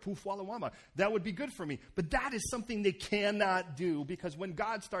disappear, poof, walla walla. That would be good for me. But that is something they cannot do, because when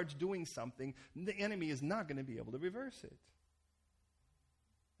God starts doing something, the enemy is not going to be able to reverse it.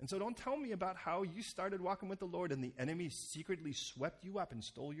 And so don't tell me about how you started walking with the Lord and the enemy secretly swept you up and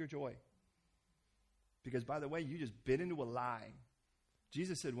stole your joy. Because, by the way, you just bit into a lie.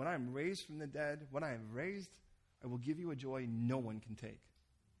 Jesus said, when I am raised from the dead, when I am raised, I will give you a joy no one can take.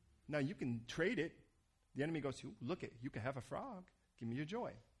 Now, you can trade it. The enemy goes, look, you can have a frog. Give me your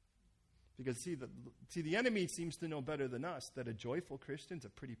joy. Because, see, the enemy seems to know better than us that a joyful Christian is a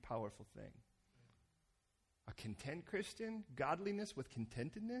pretty powerful thing. A content Christian, godliness with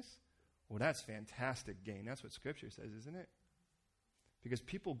contentedness, well, that's fantastic gain. That's what Scripture says, isn't it? Because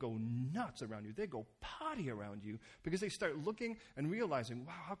people go nuts around you. They go potty around you because they start looking and realizing,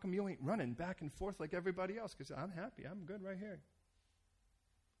 wow, how come you ain't running back and forth like everybody else? Because I'm happy. I'm good right here.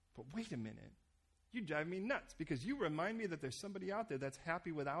 But wait a minute. You drive me nuts because you remind me that there's somebody out there that's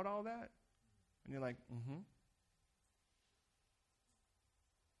happy without all that. And you're like,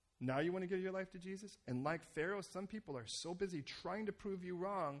 Now you want to give your life to Jesus? And like Pharaoh, some people are so busy trying to prove you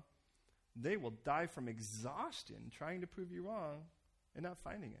wrong, they will die from exhaustion trying to prove you wrong and not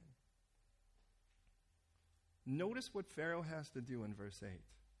finding it. Notice what Pharaoh has to do in verse 8.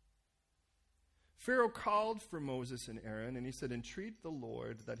 Pharaoh called for Moses and Aaron, and he said, entreat the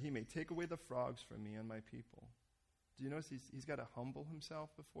Lord that he may take away the frogs from me and my people. Do you notice he's got to humble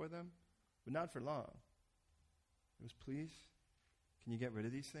himself before them? But not for long. It was, please, can you get rid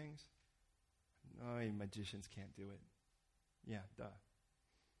of these things? No, magicians can't do it. Yeah, duh.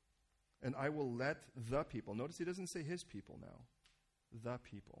 And I will let the people, notice he doesn't say his people now, the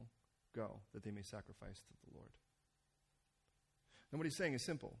people go, that they may sacrifice to the Lord. And what he's saying is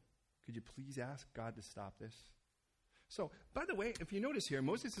simple. Could you please ask God to stop this? So, by the way, if you notice here,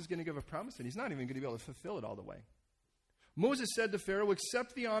 Moses is going to give a promise, and he's not even going to be able to fulfill it all the way. Moses said to Pharaoh,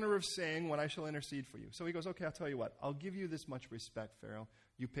 accept the honor of saying when I shall intercede for you. So he goes, okay, I'll tell you what. I'll give you this much respect, Pharaoh.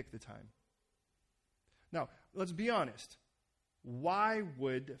 You pick the time. Now, let's be honest. Why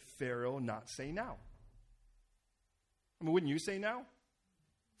would Pharaoh not say now? I mean, wouldn't you say now?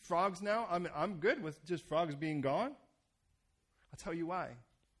 Frogs now? I'm good with just frogs being gone. I'll tell you why.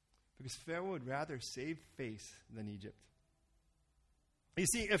 Because Pharaoh would rather save face than Egypt. You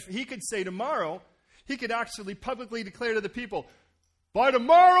see, if he could say tomorrow, he could actually publicly declare to the people, by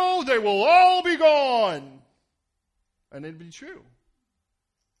tomorrow they will all be gone. And it'd be true.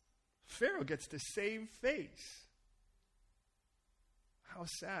 Pharaoh gets to save face. How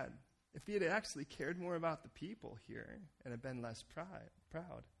sad. if he had actually cared more about the people here and had been less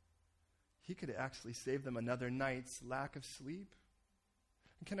proud, he could have actually saved them another night's lack of sleep.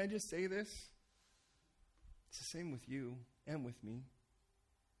 And can I just say this? It's the same with you and with me.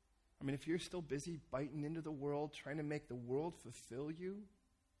 I mean, if you're still busy biting into the world, trying to make the world fulfill you,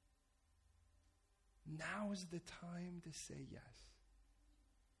 now is the time to say yes.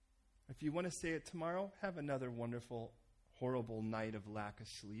 If you want to say it tomorrow, have another wonderful, horrible night of lack of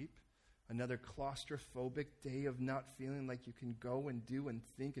sleep. Another claustrophobic day of not feeling like you can go and do and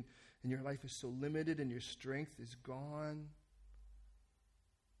think, and your life is so limited and your strength is gone.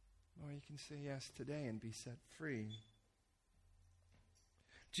 Or you can say yes today and be set free.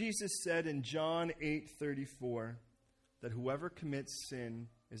 Jesus said in John 8:34 that whoever commits sin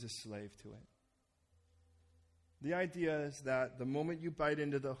is a slave to it. The idea is that the moment you bite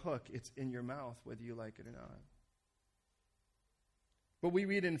into the hook, it's in your mouth, whether you like it or not. But we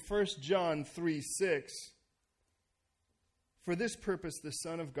read in 1 John 3:6, for this purpose the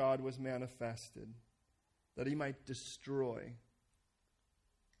Son of God was manifested, that he might destroy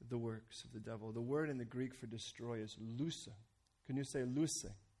the works of the devil. The word in the Greek for destroy is lusa. Can you say loose?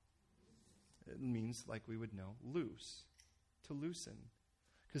 It means, like we would know, loose, to loosen.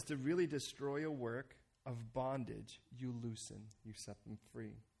 Because to really destroy a work of bondage, you loosen, you set them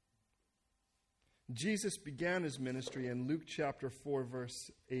free. Jesus began his ministry in Luke chapter 4,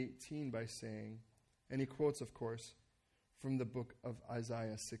 verse 18 by saying, and he quotes, of course, from the book of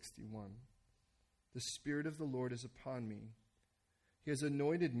Isaiah 61, the Spirit of the Lord is upon me. He has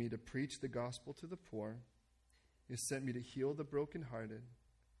anointed me to preach the gospel to the poor. He has sent me to heal the brokenhearted,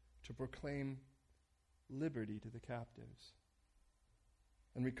 to proclaim liberty to the captives,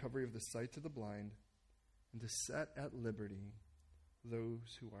 and recovery of the sight to the blind, and to set at liberty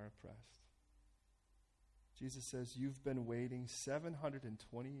those who are oppressed. Jesus says, you've been waiting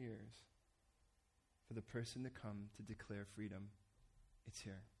 720 years for the person to come to declare freedom. It's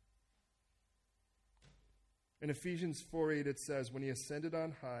here. In Ephesians 4:8 it says, when he ascended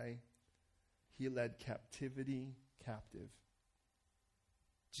on high, he led captivity captive.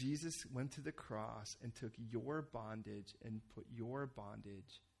 Jesus went to the cross and took your bondage and put your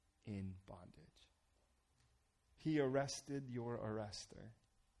bondage in bondage. He arrested your arrestor.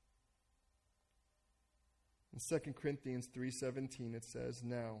 In 2 Corinthians 3:17 it says,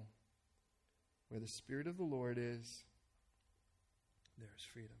 now, where the Spirit of the Lord is, there is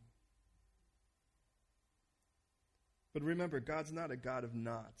freedom. But remember, God's not a God of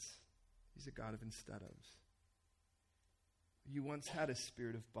nots. He's a God of instead-ofs. You once had a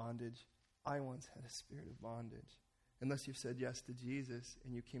spirit of bondage. I once had a spirit of bondage. Unless you've said yes to Jesus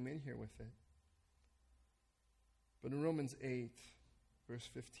and you came in here with it. But in Romans 8, verse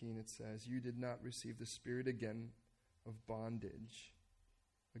 15, it says, you did not receive the spirit again of bondage,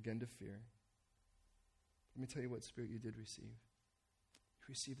 again to fear. Let me tell you what spirit you did receive. You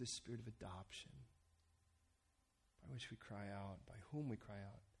received the spirit of adoption, by which we cry out, by whom we cry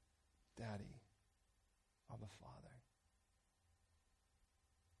out, Daddy, Abba, Father.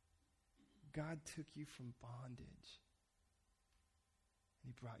 God took you from bondage, and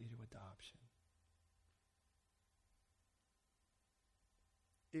he brought you to adoption.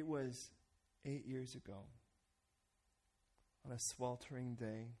 It was 8 years ago, on a sweltering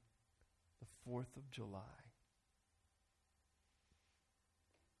day, the 4th of July,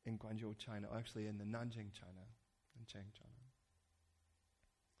 in Guangzhou, China, actually in the Nanjing, China, in Chengdu, China,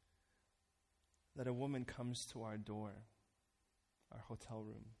 that a woman comes to our door, our hotel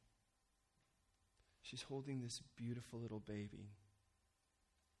room. She's holding this beautiful little baby.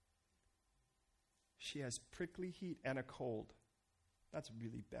 She has prickly heat and a cold. That's a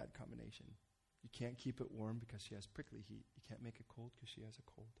really bad combination. You can't keep it warm because she has prickly heat. You can't make it cold because she has a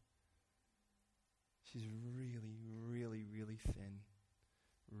cold. She's really, really, really thin,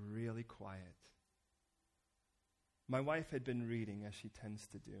 really quiet. My wife had been reading, as she tends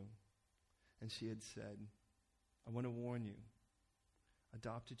to do, and she had said, I want to warn you,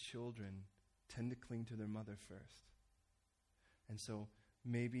 adopted children tend to cling to their mother first. And so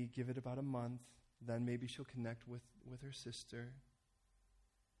maybe give it about a month, then maybe she'll connect with her sister.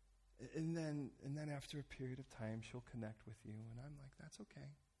 And then after a period of time, she'll connect with you. And I'm like, that's okay.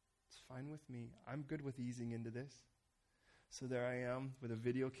 It's fine with me. I'm good with easing into this. So there I am with a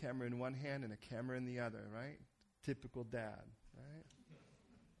video camera in one hand and a camera in the other, right? Typical dad, right?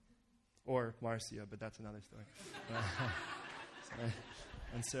 Or Marcia, but that's another story.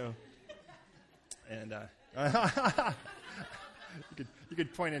 You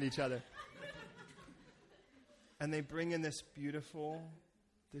could point at each other. And they bring in this beautiful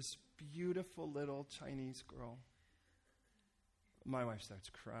little Chinese girl. My wife starts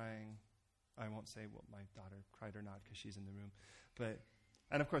crying. I won't say what my daughter cried or not because she's in the room.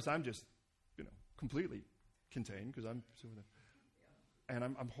 And of course, I'm just, completely contained because I'm sort of, and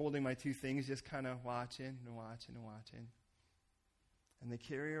I'm holding my two things, just kind of watching and watching and watching. And they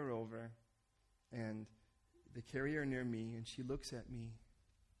carry her over, and they carry her near me, and she looks at me.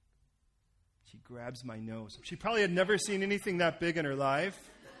 She grabs my nose. She probably had never seen anything that big in her life.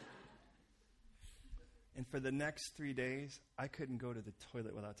 And for the next 3 days, I couldn't go to the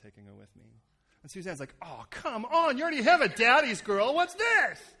toilet without taking her with me. And Suzanne's like, oh, come on, you already have a daddy's girl. What's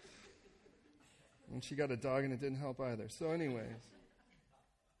this? And she got a dog, and it didn't help either. So anyways,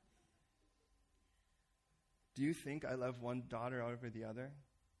 do you think I love one daughter over the other?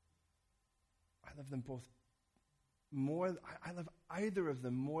 I love them both more. I love either of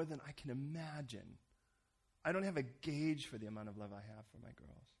them more than I can imagine. I don't have a gauge for the amount of love I have for my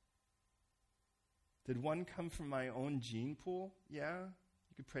girls. Did one come from my own gene pool? Yeah,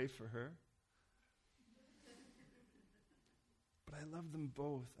 you could pray for her. But I love them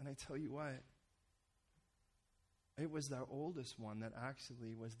both, and I tell you what, it was our oldest one that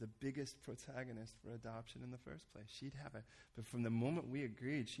actually was the biggest protagonist for adoption in the first place. She'd have but from the moment we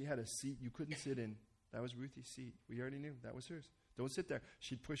agreed, she had a seat you couldn't sit in. That was Ruthie's seat. We already knew that was hers. Don't sit there.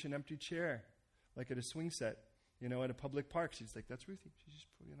 She'd push an empty chair, like at a swing set, at a public park. She's like, that's Ruthie. She just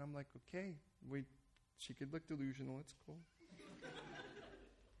put it, and I'm like, okay, she could look delusional. It's cool.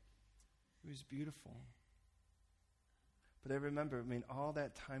 It was beautiful. But I remember, all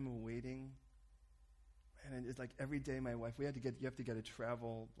that time of waiting, and it's like every day my wife, you have to get a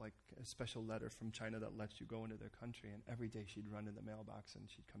travel, like a special letter from China that lets you go into their country. And every day she'd run in the mailbox and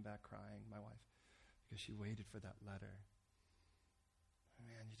she'd come back crying, my wife, because she waited for that letter.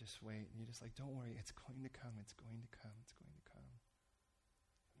 Man, you just wait and you're just like, don't worry, it's going to come, it's going to come, it's going to come.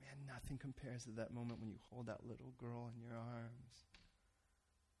 Man, nothing compares to that moment when you hold that little girl in your arms.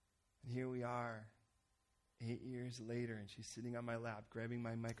 And here we are, 8 years later, and she's sitting on my lap, grabbing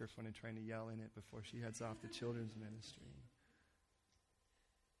my microphone and trying to yell in it before she heads off to children's ministry.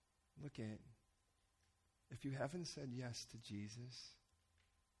 Look at, if you haven't said yes to Jesus,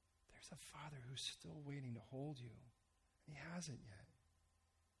 there's a Father who's still waiting to hold you. He hasn't yet.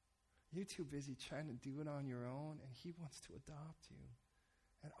 You're too busy trying to do it on your own, and He wants to adopt you.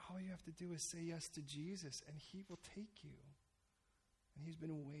 And all you have to do is say yes to Jesus, and He will take you. And He's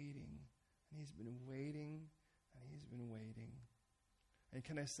been waiting. And He's been waiting, and He's been waiting. And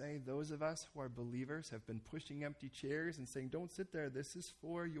can I say, those of us who are believers have been pushing empty chairs and saying, don't sit there, this is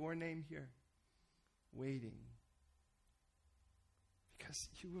for your name here. Waiting. Because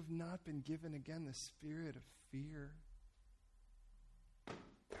you have not been given again the spirit of fear.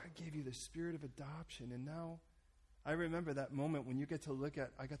 God gave you the spirit of adoption, and now I remember that moment when I got to look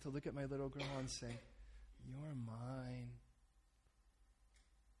at my little girl and say, you're mine.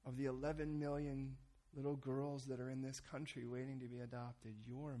 Of the 11 million little girls that are in this country waiting to be adopted,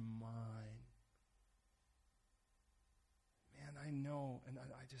 you're mine. Man, I know, and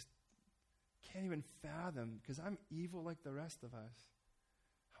I just can't even fathom, because I'm evil like the rest of us,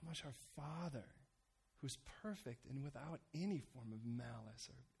 how much our Father, who's perfect and without any form of malice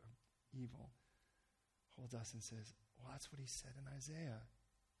or evil, holds us and says, well, that's what He said in Isaiah.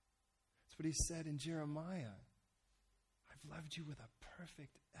 That's what He said in Jeremiah. I've loved you with a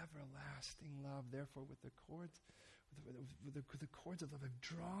perfect, everlasting love. Therefore, with the cords of love, I've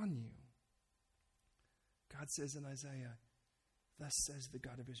drawn you. God says in Isaiah, thus says the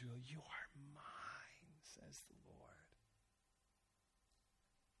God of Israel, you are mine, says the Lord.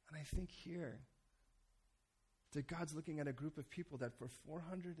 And I think here that God's looking at a group of people that for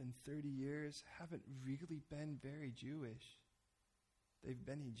 430 years haven't really been very Jewish. They've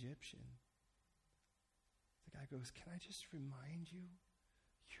been Egyptian. The guy goes, can I just remind you,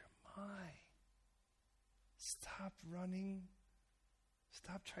 you're mine. Stop running.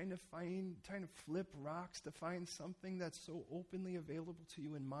 Stop trying to flip rocks to find something that's so openly available to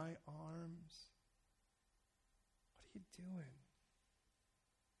you in my arms. What are you doing?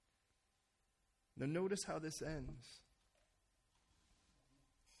 Now notice how this ends.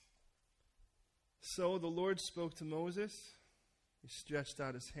 So the Lord spoke to Moses. He stretched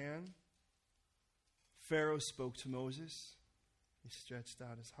out His hand. Pharaoh spoke to Moses. He stretched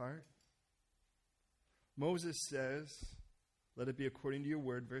out his heart. Moses says, let it be according to your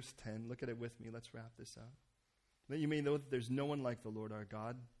word, verse 10. Look at it with me. Let's wrap this up. That you may know that there's no one like the Lord our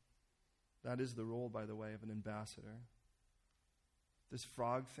God. That is the role, by the way, of an ambassador. This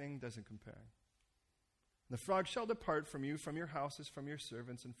frog thing doesn't compare. The frog shall depart from you, from your houses, from your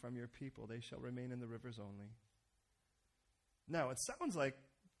servants, and from your people. They shall remain in the rivers only. Now, it sounds like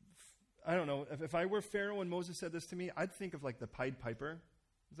I don't know, if I were Pharaoh and Moses said this to me, I'd think of like the Pied Piper.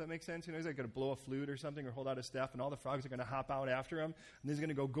 Does that make sense? He's like going to blow a flute or something or hold out a staff, and all the frogs are going to hop out after him, and he's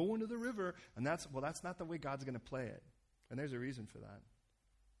going to go into the river. And that's not the way God's going to play it. And there's a reason for that.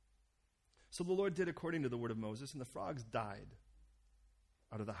 So the Lord did according to the word of Moses, and the frogs died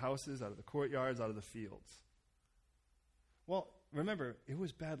out of the houses, out of the courtyards, out of the fields. Well, remember, it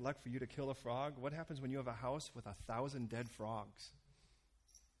was bad luck for you to kill a frog. What happens when you have a house with 1,000 dead frogs?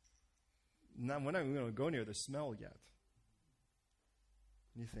 Now, we're not even going to go near the smell yet.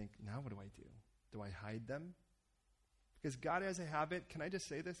 And you think, now what do I do? Do I hide them? Because God has a habit, can I just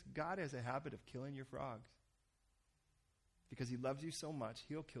say this? God has a habit of killing your frogs. Because he loves you so much,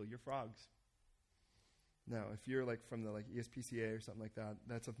 he'll kill your frogs. Now, if you're like from the ESPCA or something like that,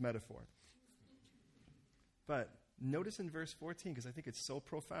 that's a metaphor. But notice in verse 14, because I think it's so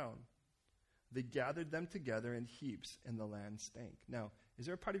profound. They gathered them together in heaps, and the land stank. Now, is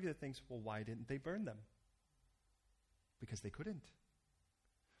there a part of you that thinks, well, why didn't they burn them? Because they couldn't.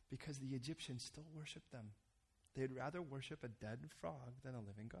 Because the Egyptians still worshiped them. They'd rather worship a dead frog than a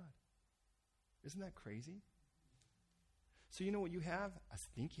living God. Isn't that crazy? So you know what you have? A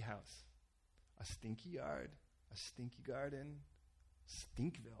stinky house, a stinky yard, a stinky garden,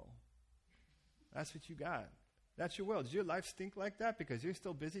 Stinkville. That's what you got. That's your world. Does your life stink like that because you're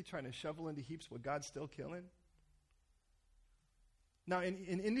still busy trying to shovel into heaps what God's still killing? Now, in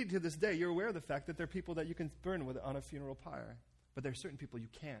India to this day, you're aware of the fact that there are people that you can burn on a funeral pyre. But there are certain people you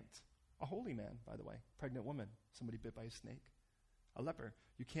can't. A holy man, by the way, pregnant woman, somebody bit by a snake, a leper.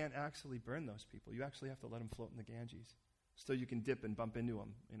 You can't actually burn those people. You actually have to let them float in the Ganges. So you can dip and bump into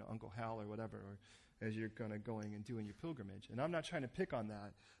them, Uncle Hal or whatever, or as you're kind of going and doing your pilgrimage. And I'm not trying to pick on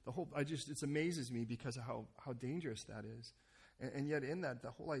that. It amazes me because of how dangerous that is. And yet in that,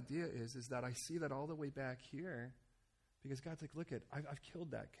 the whole idea is that I see that all the way back here because God's like, look, I've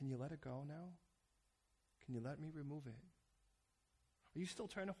killed that. Can you let it go now? Can you let me remove it? Are you still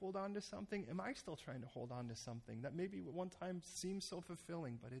trying to hold on to something? Am I still trying to hold on to something that maybe at one time seemed so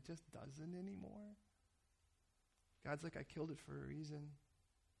fulfilling, but it just doesn't anymore? God's like, I killed it for a reason.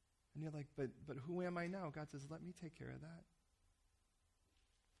 And you're like, but who am I now? God says, let me take care of that.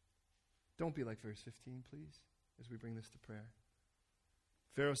 Don't be like verse 15, please, as we bring this to prayer.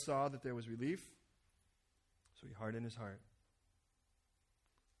 Pharaoh saw that there was relief, so he hardened his heart.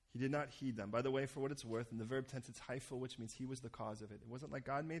 He did not heed them. By the way, for what it's worth, in the verb tense, it's hyphal, which means he was the cause of it. It wasn't like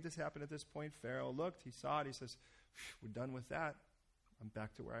God made this happen at this point. Pharaoh looked, he saw it, he says, we're done with that. I'm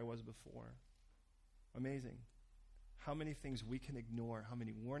back to where I was before. Amazing. How many things we can ignore, how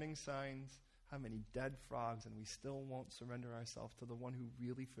many warning signs, how many dead frogs, and we still won't surrender ourselves to the one who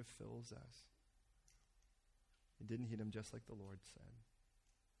really fulfills us. He didn't heed him just like the Lord said.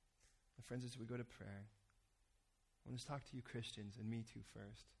 My friends, as we go to prayer, I want to talk to you Christians, and me too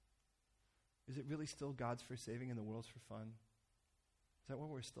first. Is it really still God's for saving and the world's for fun? Is that where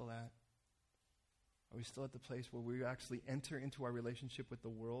we're still at? Are we still at the place where we actually enter into our relationship with the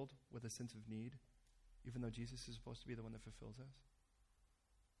world with a sense of need, even though Jesus is supposed to be the one that fulfills us?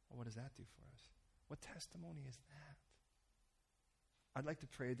 Well, what does that do for us? What testimony is that? I'd like to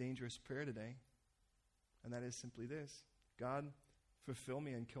pray a dangerous prayer today, and that is simply this. God, fulfill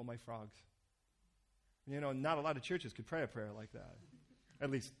me and kill my frogs. Not a lot of churches could pray a prayer like that,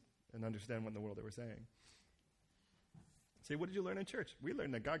 at least and understand what in the world they were saying. Say, what did you learn in church? We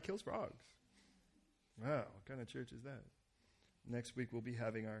learned that God kills frogs. Wow, what kind of church is that? Next week we'll be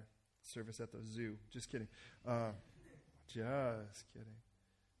having our service at the zoo. Just kidding. Just kidding.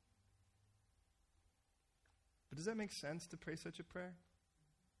 But does that make sense to pray such a prayer?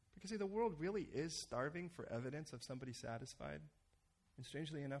 Because see, the world really is starving for evidence of somebody satisfied. And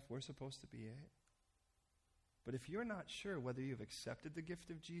strangely enough, we're supposed to be it. But if you're not sure whether you've accepted the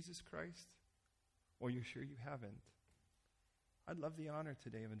gift of Jesus Christ or you're sure you haven't, I'd love the honor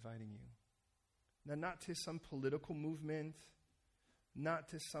today of inviting you. Now, not to some political movement, not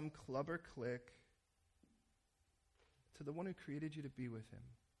to some club or clique, to the one who created you to be with him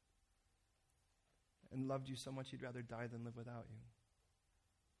and loved you so much he'd rather die than live without you.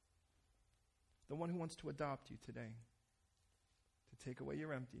 The one who wants to adopt you today, to take away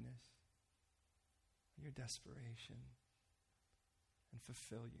your emptiness, your desperation, and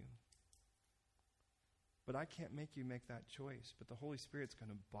fulfill you. But I can't make you make that choice, but the Holy Spirit's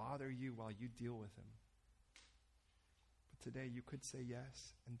going to bother you while you deal with him. But today you could say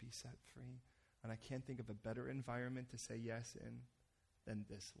yes and be set free. And I can't think of a better environment to say yes in than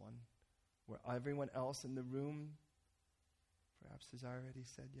this one, where everyone else in the room perhaps has already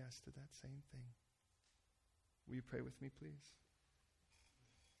said yes to that same thing. Will you pray with me, please?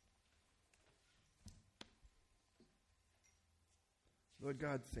 Lord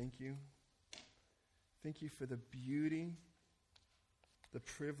God, thank you. Thank you for the beauty, the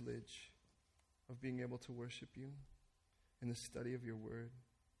privilege of being able to worship you in the study of your word.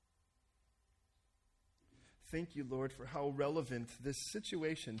 Thank you, Lord, for how relevant this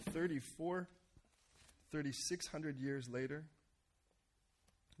situation 3,600 years later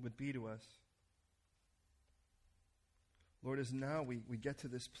would be to us. Lord, as now we get to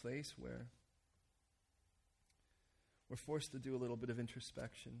this place where we're forced to do a little bit of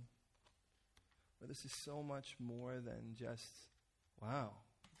introspection. Where this is so much more than just, wow,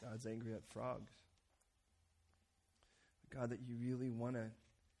 God's angry at frogs. God, that you really want to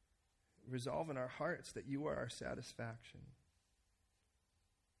resolve in our hearts that you are our satisfaction.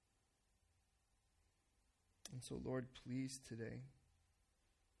 And so, Lord, please today,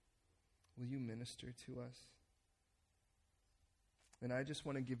 will you minister to us? And I just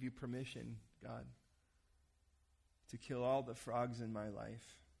want to give you permission, God, to kill all the frogs in my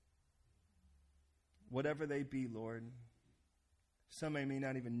life. Whatever they be, Lord. Some I may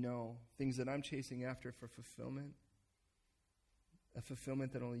not even know. Things that I'm chasing after for fulfillment. A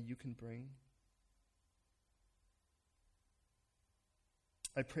fulfillment that only you can bring.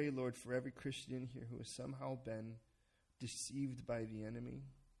 I pray, Lord, for every Christian here who has somehow been deceived by the enemy.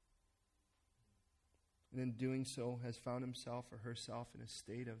 And in doing so has found himself or herself in a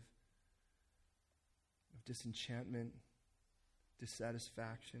state of disenchantment,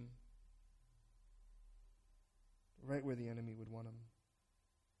 dissatisfaction, right where the enemy would want them.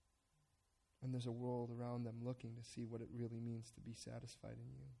 And there's a world around them looking to see what it really means to be satisfied in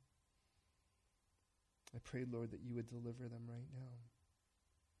you. I pray, Lord, that you would deliver them right now.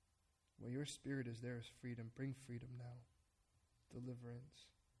 Where your Spirit is, there is freedom. Bring freedom now. Deliverance.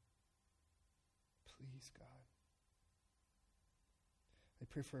 Please, God. I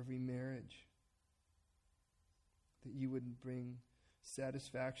pray for every marriage that you would bring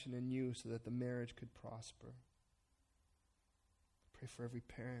satisfaction in you so that the marriage could prosper. I pray for every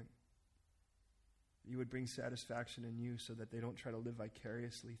parent that you would bring satisfaction in you so that they don't try to live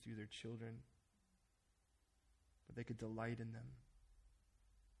vicariously through their children, but they could delight in them.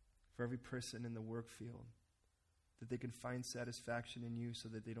 For every person in the work field, that they can find satisfaction in you so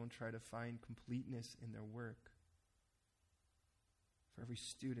that they don't try to find completeness in their work. For every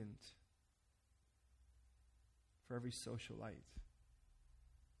student, for every socialite.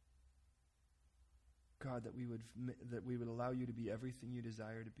 God, that we would allow you to be everything you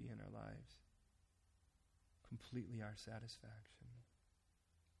desire to be in our lives. Completely our satisfaction.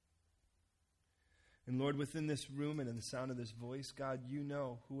 And Lord, within this room and in the sound of this voice, God, you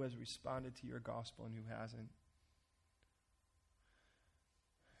know who has responded to your gospel and who hasn't.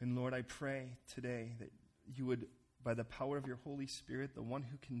 And Lord, I pray today that you would, by the power of your Holy Spirit, the one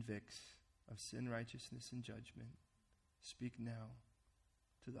who convicts of sin, righteousness, and judgment, speak now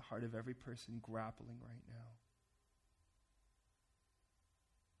to the heart of every person grappling right now.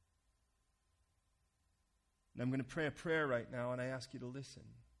 And I'm going to pray a prayer right now, and I ask you to listen.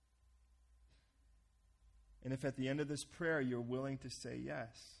 And if at the end of this prayer you're willing to say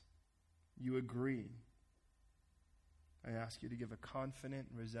yes, you agree, I ask you to give a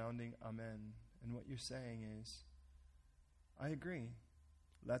confident, resounding amen. And what you're saying is, I agree.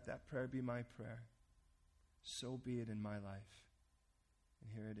 Let that prayer be my prayer. So be it in my life.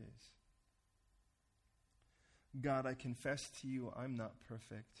 And here it is. God, I confess to you I'm not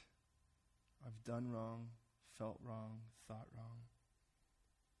perfect. I've done wrong, felt wrong, thought wrong.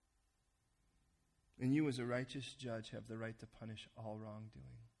 And you as a righteous judge have the right to punish all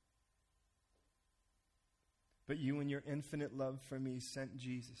wrongdoing. But you in your infinite love for me sent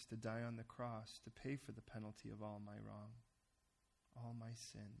Jesus to die on the cross to pay for the penalty of all my wrong, all my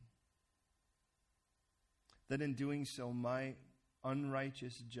sin. That in doing so, my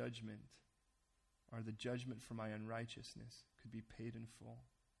unrighteous judgment, or the judgment for my unrighteousness, could be paid in full,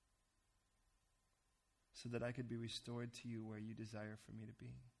 so that I could be restored to you where you desire for me to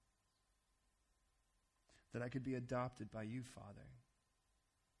be. That I could be adopted by you, Father,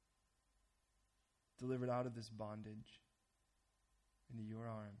 delivered out of this bondage into your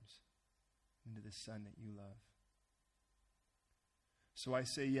arms, into the Son that you love. So I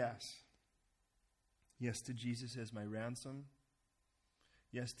say yes. Yes to Jesus as my ransom.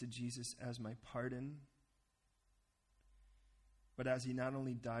 Yes to Jesus as my pardon. But as he not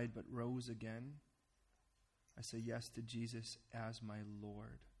only died but rose again, I say yes to Jesus as my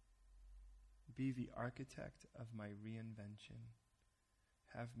Lord. Be the architect of my reinvention.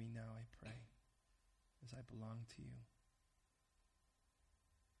 Have me now, I pray, as I belong to you.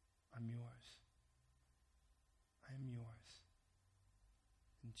 I'm yours. I am yours.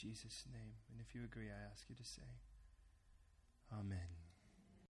 In Jesus' name. And if you agree, I ask you to say, Amen.